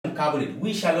carbonate,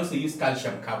 we shall also use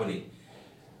calcium carbonate.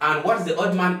 And what's the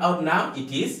odd man out now?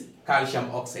 It is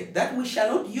calcium oxide. That we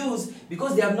shall not use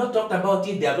because they have not talked about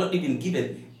it. They have not even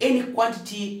given any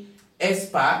quantity as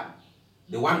per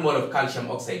the 1 mole of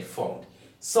calcium oxide formed.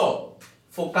 So,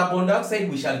 for carbon dioxide,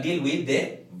 we shall deal with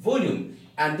the volume.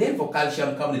 And then for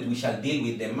calcium carbonate, we shall deal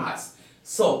with the mass.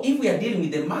 So, if we are dealing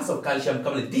with the mass of calcium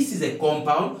carbonate, this is a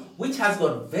compound which has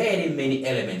got very many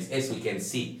elements, as we can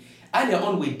see. Earlier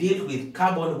on, we dealt with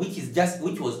carbon, which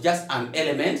was just an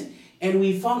element, and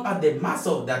we found out the mass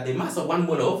of 1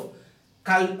 mole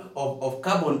of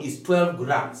carbon is 12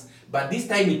 grams. But this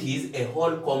time it is a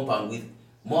whole compound with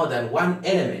more than one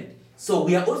element. So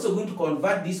we are also going to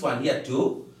convert this one here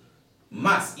to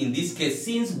mass in this case,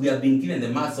 since we have been given the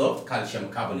mass of calcium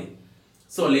carbonate.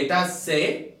 So let us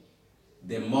say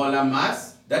the molar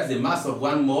mass, that's the mass of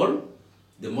 1 mole,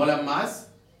 the molar mass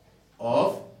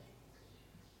of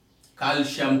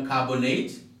calcium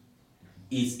carbonate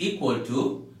is equal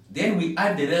to, then we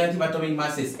add the relative atomic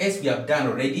masses as we have done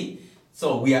already.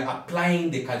 So we are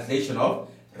applying the calculation of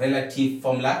relative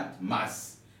formula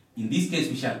mass. In this case,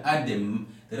 we shall add the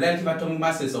relative atomic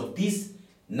masses of this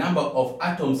number of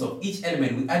atoms of each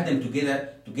element. We add them together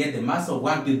to get the mass of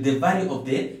one, with the value of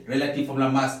the relative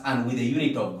formula mass and with the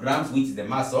unit of grams, which is the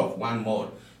mass of 1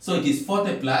 mole. So it is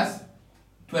 40 plus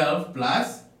 12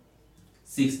 plus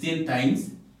 16 times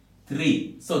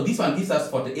 3. So this one gives us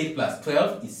 48 plus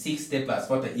 12 is 60 plus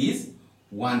 40 is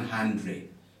 100.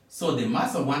 So the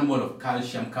mass of 1 mole of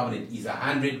calcium carbonate is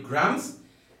 100 grams.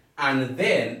 And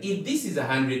then if this is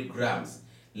 100 grams,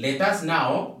 let us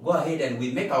now go ahead and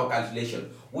we make our calculation.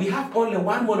 We have only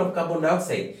 1 mole of carbon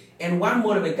dioxide, and 1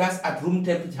 mole of a gas at room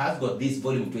temperature has got this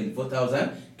volume,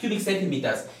 24,000 cubic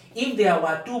centimeters. If there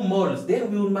were 2 moles,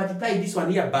 then we will multiply this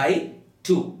one here by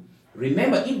 2.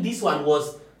 Remember, if this one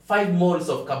was 5 moles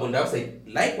of carbon dioxide,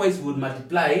 likewise we would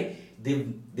multiply the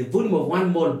volume of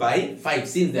 1 mole by 5,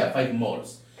 since there are 5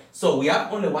 moles. So we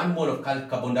have only 1 mole of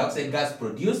carbon dioxide gas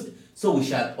produced, so we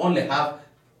shall only have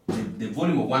the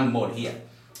volume of 1 mole here.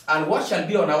 And what shall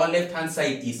be on our left hand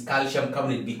side is calcium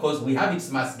carbonate, because we have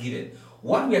its mass given.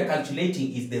 What we are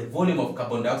calculating is the volume of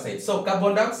carbon dioxide. So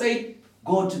carbon dioxide,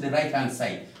 go to the right hand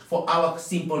side for our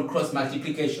simple cross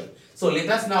multiplication. So let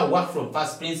us now work from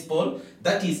first principle.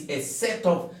 That is a set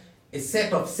of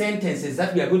sentences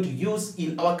that we are going to use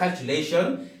in our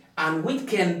calculation, and which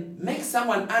can make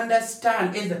someone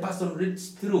understand as the person reads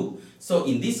through. So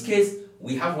in this case,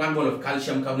 we have 1 mole of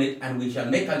calcium carbonate, and we shall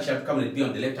make calcium carbonate be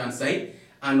on the left hand side.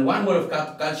 And 1 mole of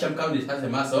calcium carbonate has a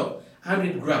mass of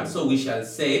 100 grams. So we shall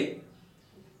say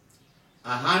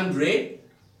 100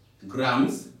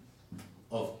 grams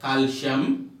of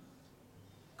calcium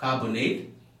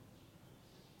carbonate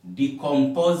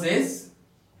decomposes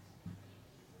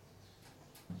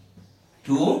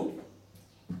to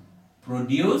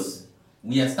produce,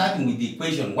 we are starting with the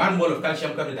equation, 1 mole of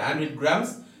calcium carbonate, 100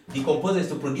 grams, decomposes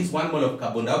to produce 1 mole of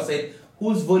carbon dioxide,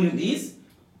 whose volume is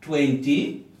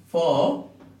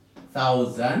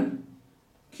 24,000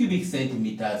 cubic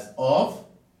centimeters of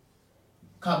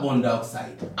carbon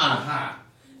dioxide.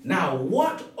 Now,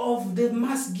 what of the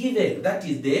mass given? That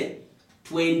is the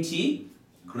 20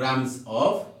 grams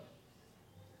of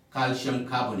calcium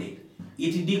carbonate.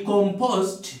 It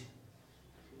decomposed.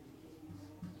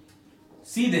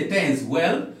 See the tens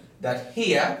well, that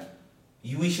here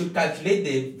we should calculate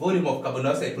the volume of carbon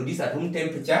dioxide produced at room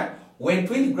temperature when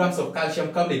 20 grams of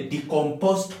calcium carbonate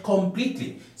decomposed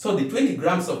completely. So the 20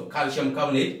 grams of calcium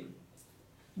carbonate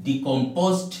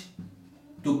decomposed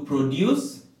to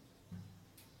produce,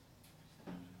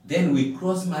 then we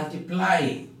cross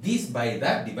multiply this by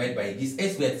that, divide by this,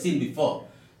 as we had seen before.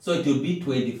 So it will be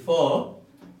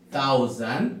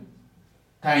 24,000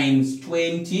 times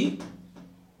 20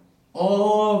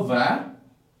 over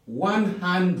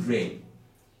 100.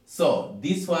 So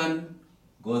this one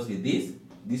goes with this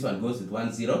one goes with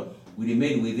 10. We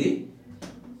remain with the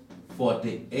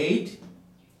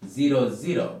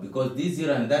 4800, because this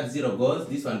 0 and that 0 goes,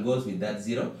 this one goes with that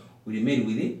 0. We remain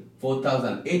with the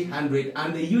 4,800,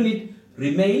 and the unit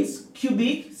remains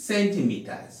cubic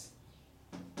centimeters.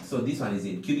 So this one is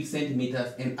in cubic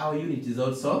centimeters, and our unit is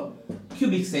also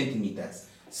cubic centimeters.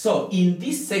 So in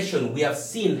this session, we have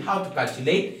seen how to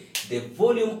calculate the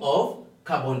volume of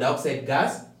carbon dioxide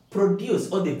gas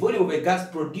produced, or the volume of a gas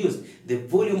produced, the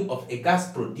volume of a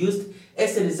gas produced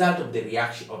as a result of the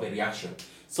reaction.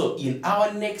 So in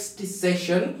our next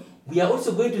session, we are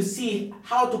also going to see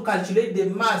how to calculate the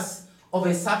mass of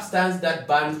a substance that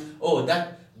burns, or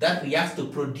that reacts to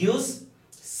produce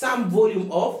some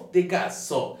volume of the gas.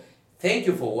 So thank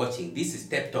you for watching. This is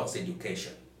Step Talks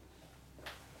Education.